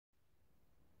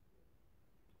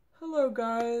Hello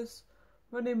guys,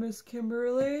 my name is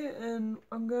Kimberly and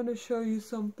I'm going to show you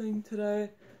something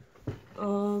today.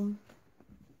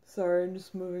 Sorry, I'm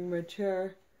just moving my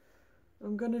chair.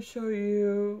 I'm going to show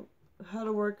you how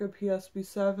to work a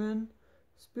P-SB7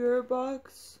 Spirit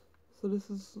Box. So this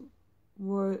is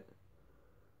what,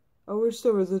 I wish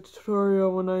there was a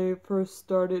tutorial when I first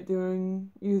started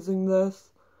using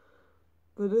this.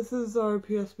 But this is our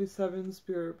P-SB7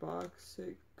 Spirit Box.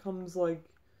 It comes like,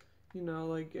 you know,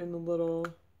 like in a little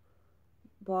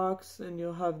box, and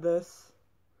you'll have this,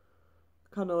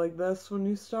 kind of like this when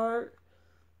you start.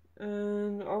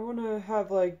 And I want to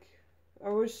have I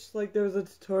wish there was a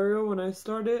tutorial when I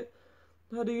started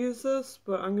how to use this,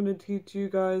 but I'm going to teach you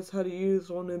guys how to use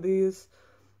one of these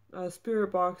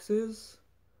spirit boxes.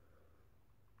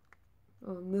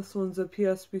 This one's a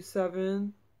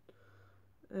P-SB7,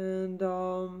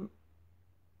 and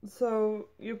so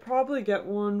you probably get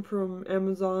one from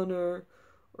Amazon or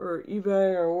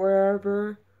eBay or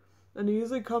wherever, and it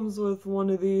usually comes with one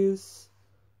of these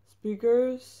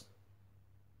speakers.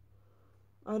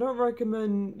 I don't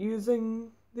recommend using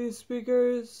these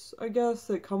speakers, I guess,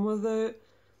 that come with it,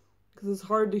 because it's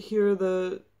hard to hear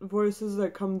the voices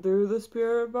that come through the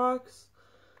spirit box.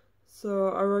 So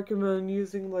I recommend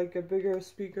using like a bigger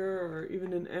speaker or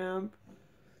even an amp.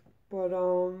 But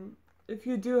if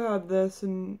you do have this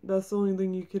and that's the only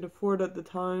thing you can afford at the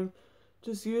time,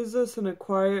 just use this in a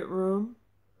quiet room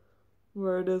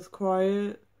where it is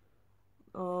quiet.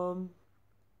 Yeah,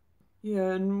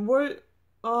 and what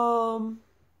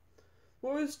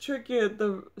was tricky at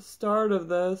the start of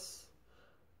this,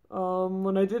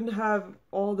 when I didn't have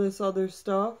all this other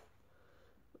stuff,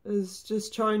 is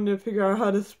just trying to figure out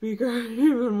how the speaker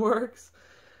even works,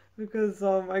 because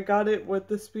I got it with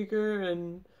the speaker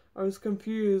and I was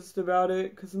confused about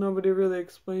it because nobody really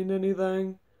explained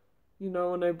anything, you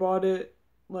know, when I bought it,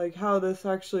 like how this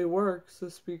actually works,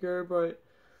 the speaker. But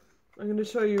I'm going to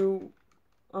show you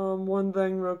one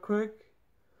thing real quick.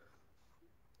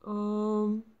 I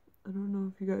don't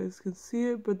know if you guys can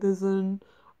see it, but there's an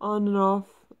on and off.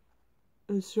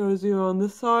 It shows you on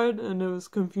this side, and it was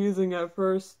confusing at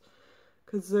first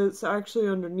because it's actually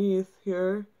underneath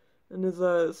here, and there's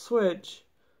a switch.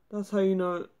 That's how you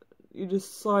know. You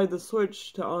just slide the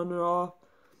switch to on or off.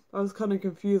 I was kind of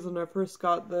confused when I first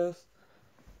got this.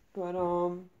 But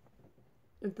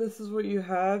if this is what you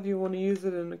have, you want to use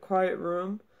it in a quiet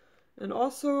room. And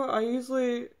also, I used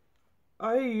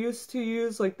to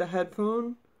use like the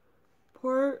headphone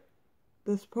port,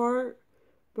 this part,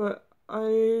 but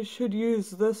I should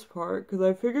use this part because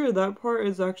I figured that part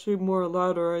is actually more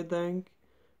louder, I think,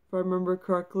 if I remember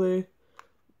correctly.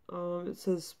 It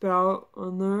says spout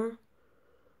on there.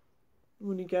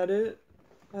 When you get it,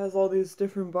 it has all these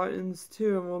different buttons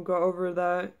too, and we'll go over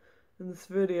that in this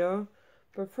video.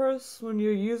 But first, when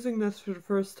you're using this for the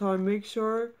first time, make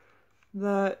sure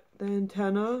that the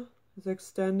antenna is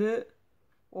extended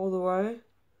all the way,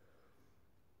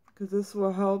 because this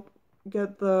will help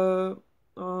get the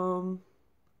what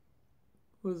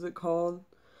is it called,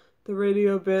 the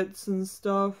radio bits and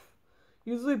stuff.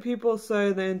 Usually people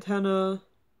say the antenna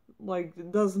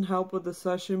it doesn't help with the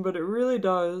session, but it really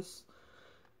does.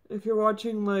 If you're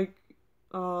watching a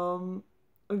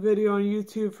video on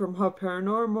YouTube from Hub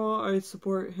Paranormal, I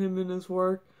support him in his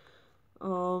work,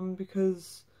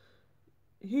 because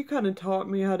he kind of taught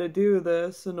me how to do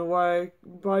this in a way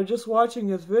by just watching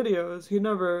his videos. He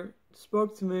never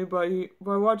spoke to me, but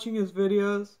by watching his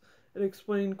videos, it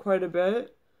explained quite a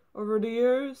bit over the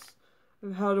years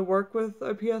of how to work with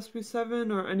a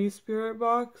P-SB7 or any spirit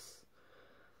box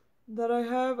that I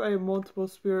have. I have multiple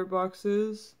spirit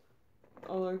boxes.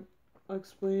 I'll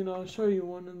show you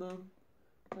one of them,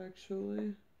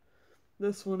 actually.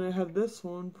 This one, I have this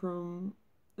one from,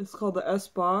 it's called the S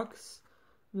box,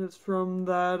 and it's from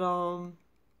that,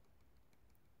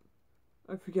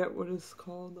 I forget what it's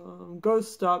called,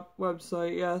 Ghost Stop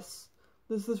website, yes.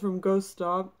 This is from Ghost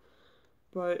Stop,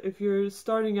 but if you're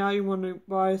starting out, you want to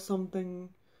buy something,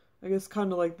 I guess,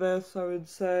 kind of like this, I would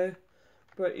say.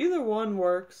 But either one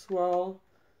works well.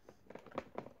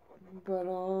 But,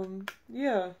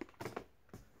 yeah.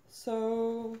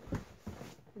 So,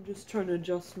 I'm just trying to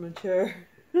adjust my chair.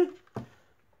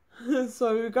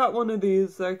 So, we got one of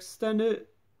these extended,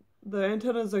 the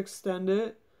antenna's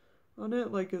extended on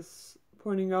it, like it's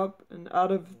pointing up and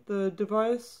out of the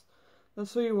device.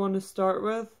 That's what you want to start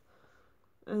with.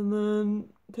 And then,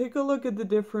 take a look at the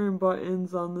different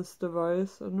buttons on this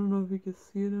device. I don't know if you can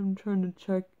see it. I'm trying to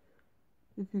check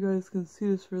if you guys can see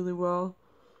this really well.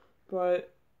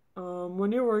 But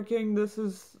when you're working, this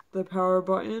is the power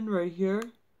button right here,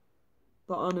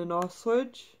 the on and off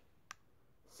switch.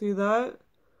 See that?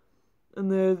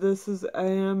 and this is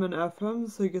AM and FM,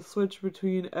 so you can switch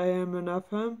between AM and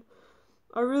FM.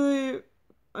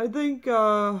 I think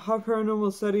Hot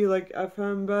Paranormal said he liked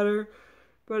FM better,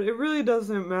 but it really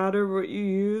doesn't matter what you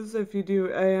use if you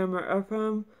do AM or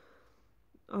FM.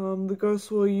 The ghost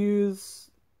will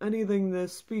use anything to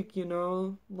speak,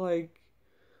 like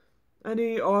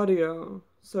any audio.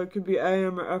 So it could be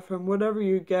AM or FM, whatever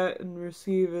you get and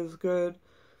receive is good.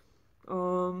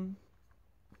 Then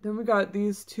we got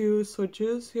these two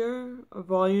switches here, a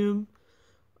volume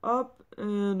up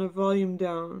and a volume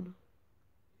down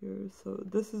here. So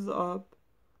this is up,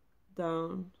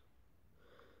 down.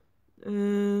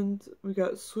 And we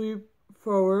got sweep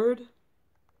forward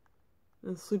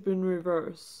and sweep in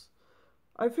reverse.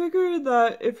 I figured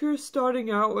that if you're starting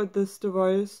out with this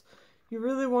device, you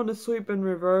really want to sweep in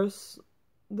reverse.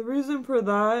 The reason for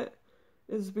that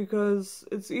is because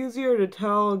it's easier to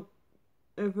tell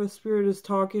if a spirit is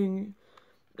talking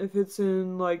if it's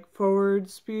in like forward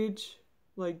speech,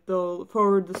 like they'll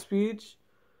forward the speech.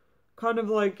 Kind of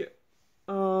like,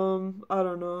 I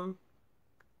don't know.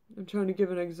 I'm trying to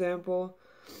give an example.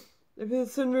 If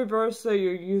it's in reverse that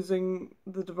you're using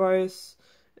the device,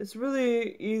 it's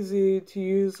really easy to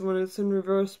use when it's in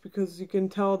reverse because you can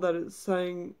tell that it's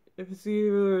saying, if it's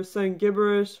either saying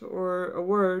gibberish or a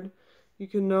word, you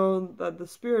can know that the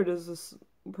spirit is this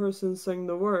person saying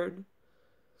the word.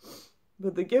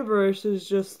 But the gibberish is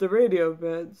just the radio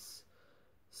bits.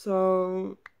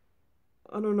 So,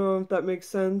 I don't know if that makes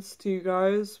sense to you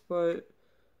guys, but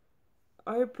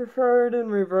I prefer it in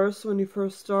reverse when you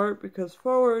first start because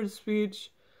forward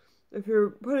speech, if you're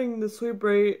putting the sweep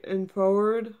rate in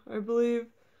forward, I believe,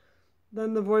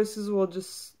 then the voices will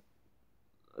just,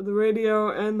 the radio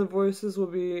and the voices will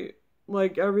be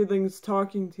like everything's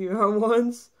talking to you at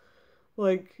once.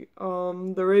 Like,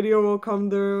 the radio will come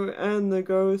through and the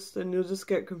ghost, and you'll just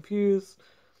get confused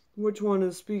which one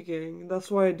is speaking.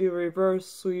 That's why I do reverse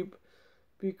sweep,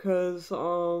 because,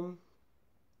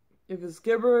 if it's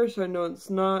gibberish, I know it's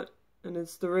not, and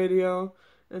it's the radio,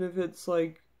 and if it's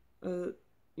like,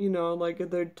 like if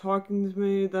they're talking to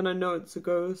me, then I know it's a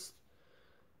ghost.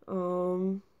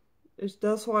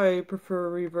 That's why I prefer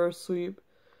reverse sweep,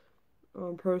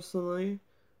 personally.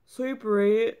 Sweep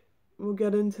rate, we'll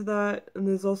get into that, and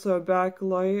there's also a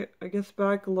backlight. I guess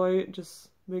backlight just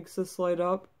makes this light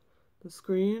up the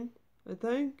screen, I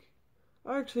think.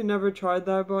 I actually never tried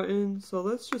that button, so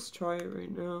let's just try it right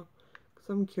now, because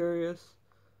I'm curious.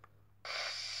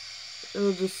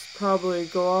 It'll just probably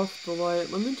go off the light.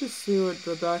 Let me just see what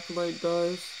the backlight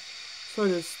does. It's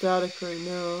sort of static right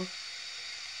now.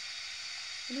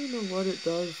 I don't know what it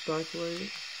does, backlight.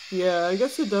 Yeah, I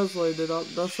guess it does light it up.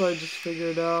 That's what I just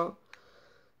figured out.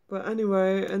 But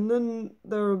anyway, and then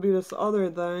there will be this other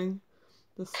thing,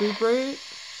 the sleep rate.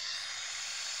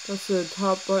 That's the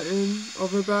top button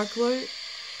over backlight.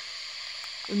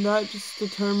 And that just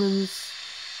determines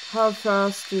how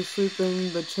fast you're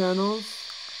sweeping the channels.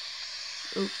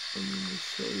 Oh, let me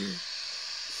show you.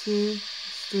 See,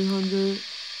 it's 300,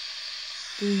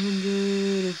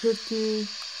 350,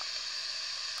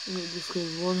 and it just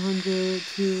goes 100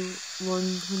 to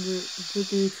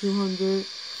 150, 200.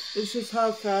 It's just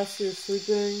how fast you're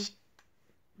sweeping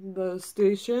the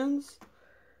stations.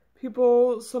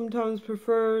 People sometimes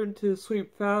prefer to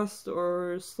sweep fast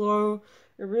or slow.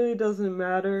 It really doesn't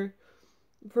matter.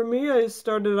 For me, I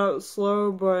started out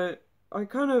slow, but I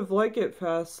kind of like it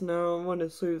fast now when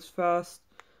it sweeps fast.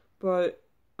 But,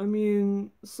 I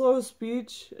mean, slow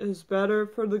speech is better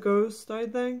for the ghost, I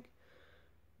think.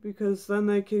 Because then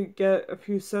they could get a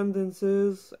few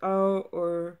sentences out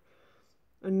or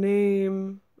a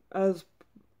name as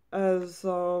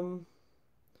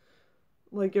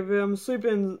like if I'm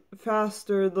sweeping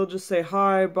faster, they'll just say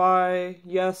hi, bye,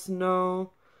 yes,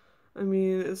 no. I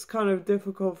mean, it's kind of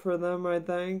difficult for them, I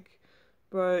think.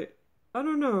 But, I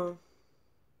don't know.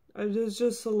 There's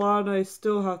just a lot I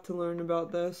still have to learn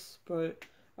about this. But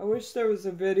I wish there was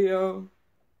a video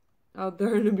out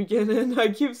there in the beginning. I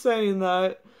keep saying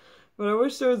that. But I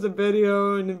wish there was a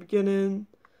video in the beginning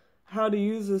how to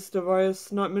use this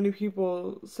device. Not many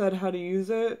people said how to use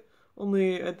it.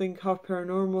 Only, I think, Half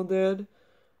Paranormal did.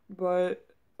 But,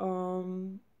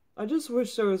 I just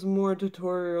wish there was more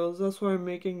tutorials. That's why I'm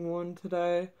making one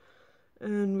today.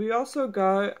 And we also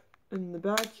got, in the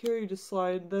back here, you just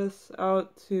slide this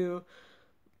out to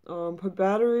put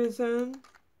batteries in.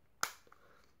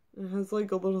 It has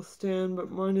like a little stand, but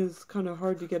mine is kind of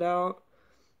hard to get out.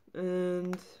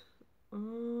 And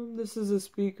this is a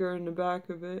speaker in the back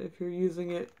of it if you're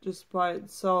using it just by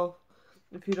itself.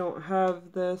 If you don't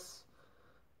have this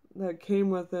that came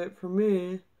with it, for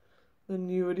me, then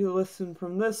you would listen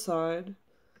from this side.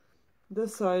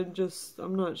 this side just,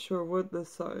 I'm not sure what this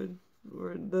side,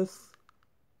 or this,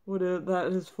 that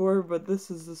is for, but this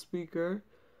is the speaker.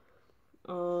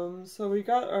 So we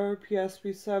got our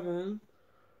P-SB7,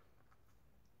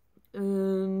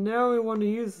 and now we want to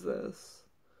use this.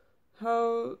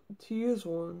 How to use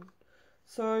one.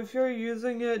 So if you're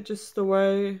using it just the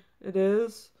way it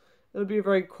is, it'll be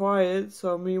very quiet,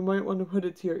 so you might want to put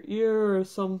it to your ear or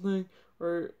something,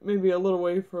 or maybe a little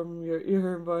away from your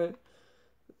ear, but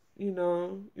you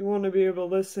know, you want to be able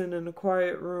to listen in a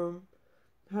quiet room,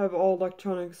 have all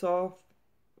electronics off.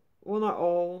 Well, not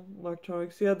all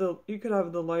electronics. You could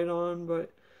have the light on,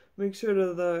 but make sure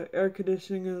that the air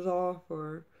conditioning is off,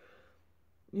 or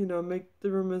you know, make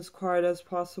the room as quiet as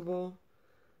possible.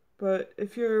 But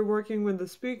if you're working with the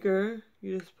speaker,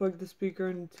 you just plug the speaker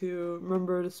into,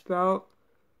 remember, the spout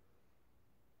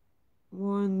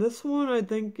one. This one I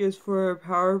think is for a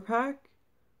power pack,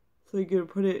 so you could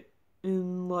put it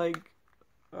in like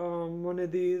one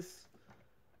of these,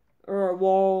 or a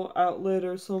wall outlet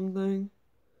or something,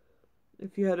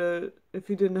 if you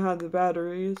didn't have the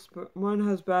batteries. But mine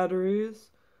has batteries,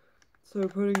 so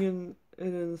putting it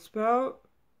in the spout,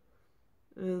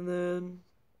 and then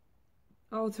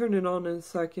I'll turn it on in a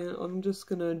second. I'm just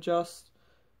gonna adjust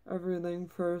everything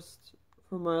first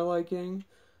for my liking.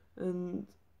 And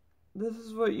this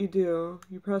is what you do.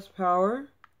 You press power,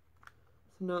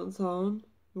 so now it's on.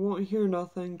 You won't hear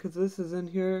nothing because this is in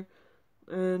here,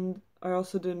 and I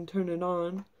also didn't turn it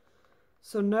on.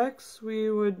 So next we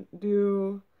would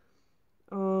do,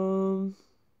 you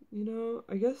know,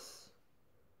 I guess,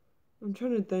 I'm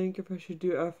trying to think if I should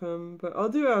do FM, but I'll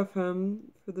do FM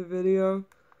for the video.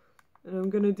 And I'm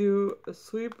going to do a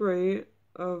sleep rate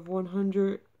of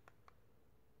 100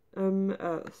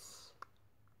 ms.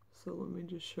 So let me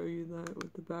just show you that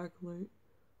with the backlight.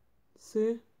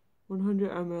 See?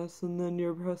 100 ms, and then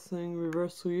you're pressing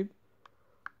reverse sweep.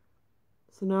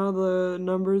 So now the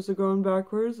numbers are going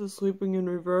backwards, it's sleeping in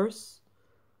reverse.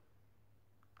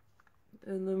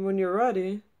 And then when you're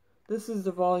ready, this is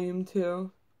the volume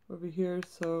too, over here,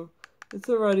 so it's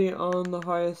already on the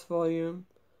highest volume.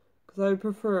 Because I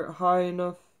prefer it high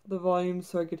enough, the volume,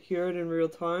 so I could hear it in real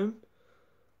time.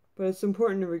 But it's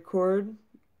important to record.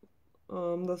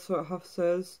 That's what Huff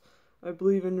says. I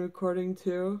believe in recording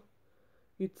too.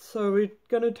 So we're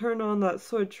going to turn on that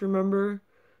switch, remember?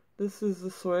 This is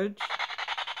the switch.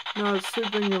 Now it's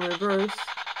sweeping in reverse.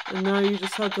 And now you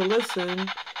just have to listen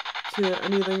to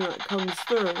anything that comes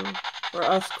through. Or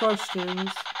ask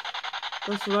questions.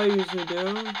 That's what I usually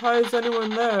do. Hi, is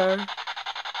anyone there?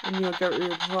 And you'll get your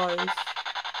replies.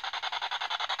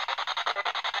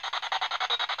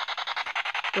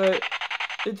 But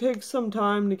it takes some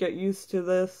time to get used to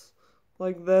this,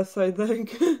 like this, I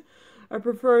think. I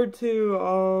prefer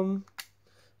to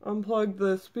unplug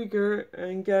the speaker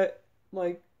and get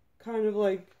like kind of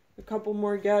like a couple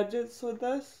more gadgets with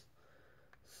this.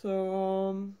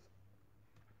 So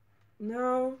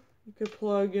now you could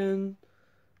plug in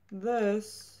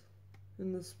this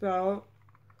in the spout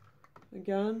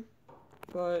again,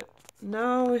 but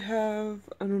now we have,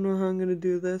 I don't know how I'm gonna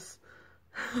do this.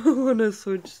 I want to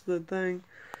switch the thing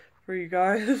for you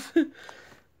guys.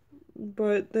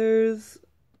 But there's,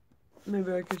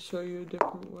 maybe I could show you a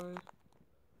different way.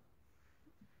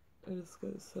 I just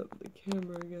gotta set up the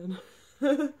camera again.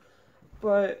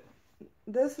 But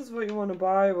this is what you want to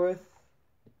buy with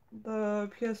the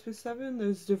P-SB7.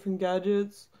 There's different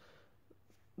gadgets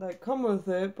that come with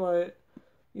it, but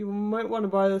you might want to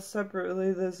buy this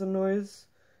separately. There's a noise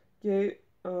gate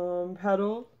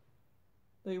pedal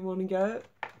that you want to get,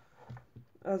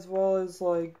 as well as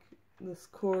like this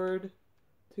cord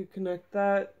to connect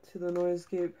that to the noise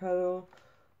gate pedal.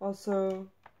 Also,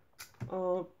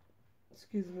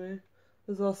 excuse me,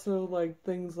 there's also like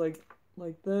things like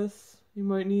this you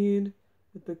might need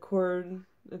with the cord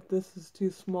if this is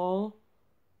too small,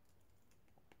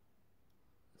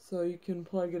 so you can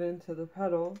plug it into the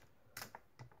pedal.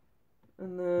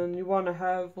 And then you want to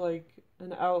have like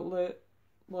an outlet,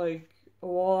 like a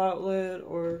wall outlet,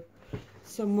 or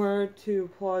somewhere to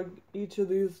plug each of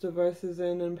these devices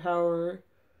in and power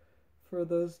for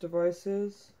those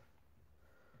devices.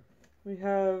 We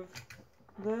have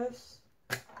this.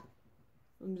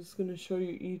 I'm just going to show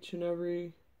you each and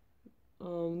every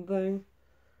thing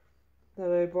that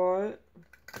I bought.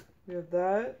 We have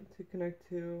that to connect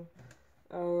to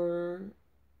our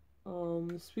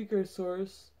speaker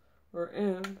source or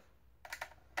amp.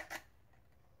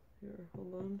 Here,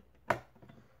 hold on.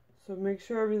 So make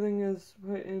sure everything is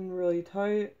put in really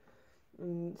tight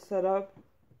and set up.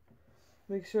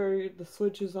 Make sure the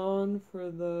switch is on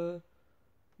for the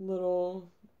little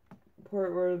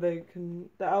port where they can,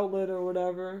 the outlet or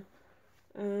whatever,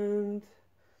 And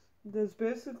there's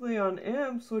basically on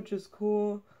amps, which is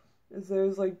cool, is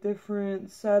there's like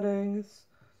different settings.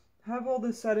 Have all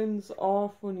the settings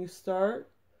off when you start,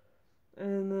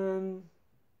 and then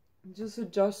just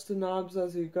adjust the knobs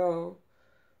as you go.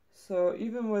 So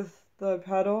even with the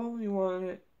pedal, you want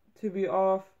it to be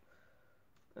off,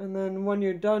 and then when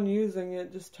you're done using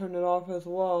it, just turn it off as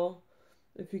well,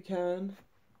 if you can.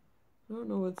 I don't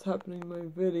know what's happening in my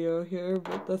video here,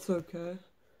 but that's okay.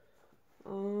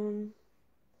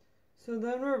 So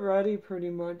then we're ready pretty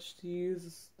much to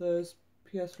use this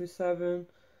P-SB7,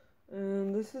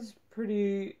 and this is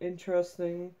pretty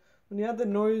interesting. When you have the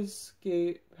noise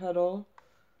gate pedal,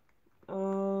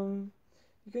 you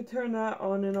could turn that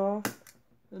on and off,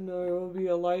 and there will be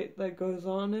a light that goes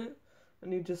on it,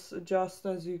 and you just adjust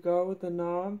as you go with the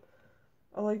knob.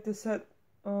 I like to set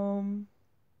the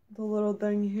little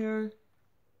thing here,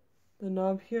 the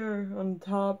knob here on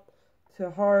top, to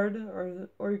hard,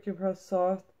 or you can press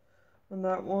soft on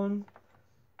that one.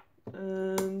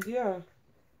 And yeah,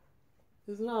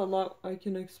 there's not a lot I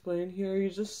can explain here. You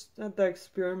just have to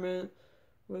experiment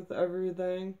with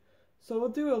everything. So we'll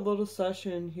do a little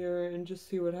session here and just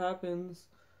see what happens.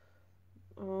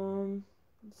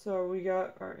 So we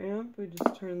got our amp, we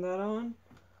just turn that on.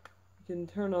 You can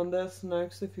turn on this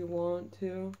next if you want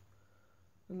to,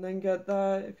 and then get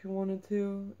that if you wanted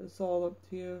to. It's all up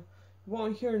to you. You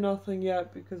won't hear nothing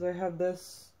yet because I have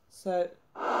this set.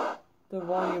 The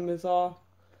volume is off.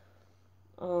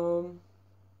 You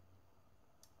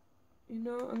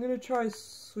know, I'm gonna try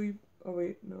sweep. Oh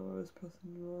wait, no, I was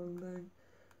pressing the wrong thing.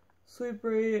 Sweep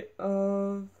rate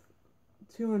of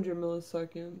 200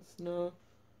 milliseconds. No,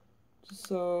 just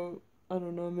so I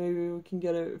don't know. Maybe we can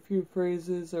get a few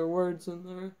phrases or words in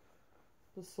there.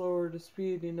 The slower the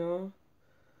speed, you know.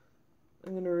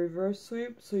 I'm gonna reverse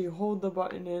sweep. So you hold the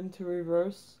button in to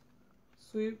reverse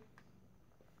sweep.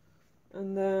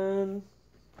 And then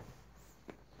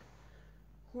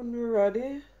when we're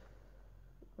ready,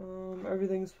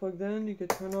 everything's plugged in, you can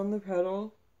turn on the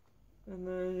pedal and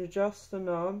then adjust the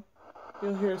knob.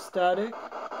 You'll hear static,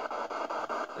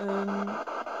 and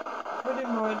pretty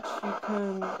much you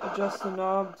can adjust the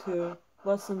knob to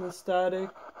lessen the static.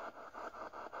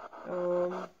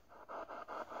 So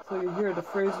you hear the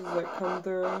phrases that come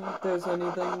through, if there's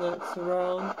anything that's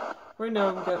around. Right now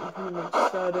I'm getting pretty much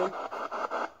static.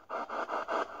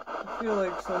 I feel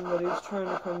like somebody's trying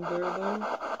to come through though.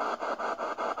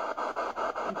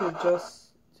 You could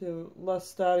adjust to less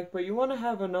static, but you want to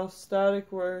have enough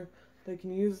static where they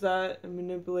can use that and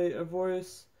manipulate a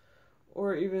voice,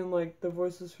 or even like the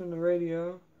voices from the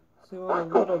radio. So you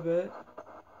want a little bit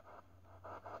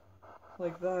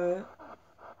like that.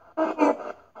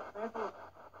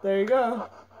 There you go.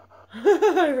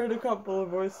 I heard a couple of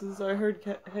voices. I heard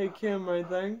Hey Kim, I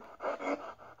think.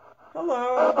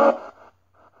 Hello.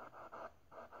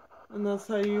 And that's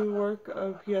how you work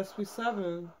a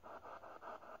P-SB7.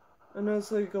 I know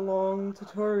it's like a long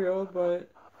tutorial,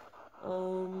 but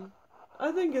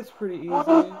I think it's pretty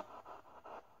easy.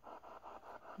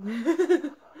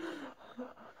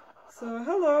 So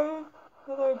hello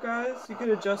guys. You could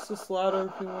adjust this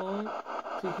louder if you want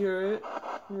to hear it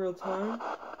in real time.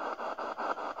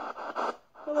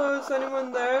 Hello, is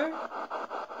anyone there?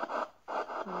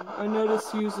 I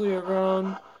notice usually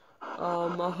around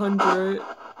 100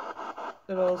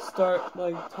 it'll start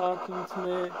like talking to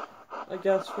me. I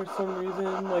guess for some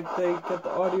reason, like they get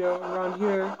the audio around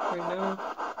here right now.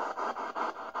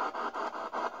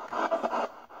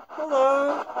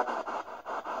 Hello.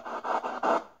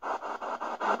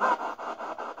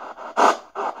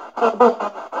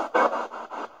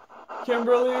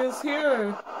 Kimberly is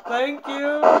here. Thank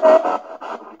you.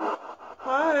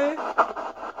 Hi.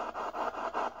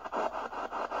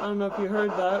 I don't know if you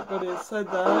heard that, but it said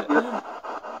that.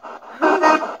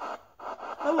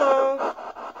 Hello.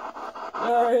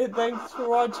 Alright, thanks for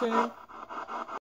watching.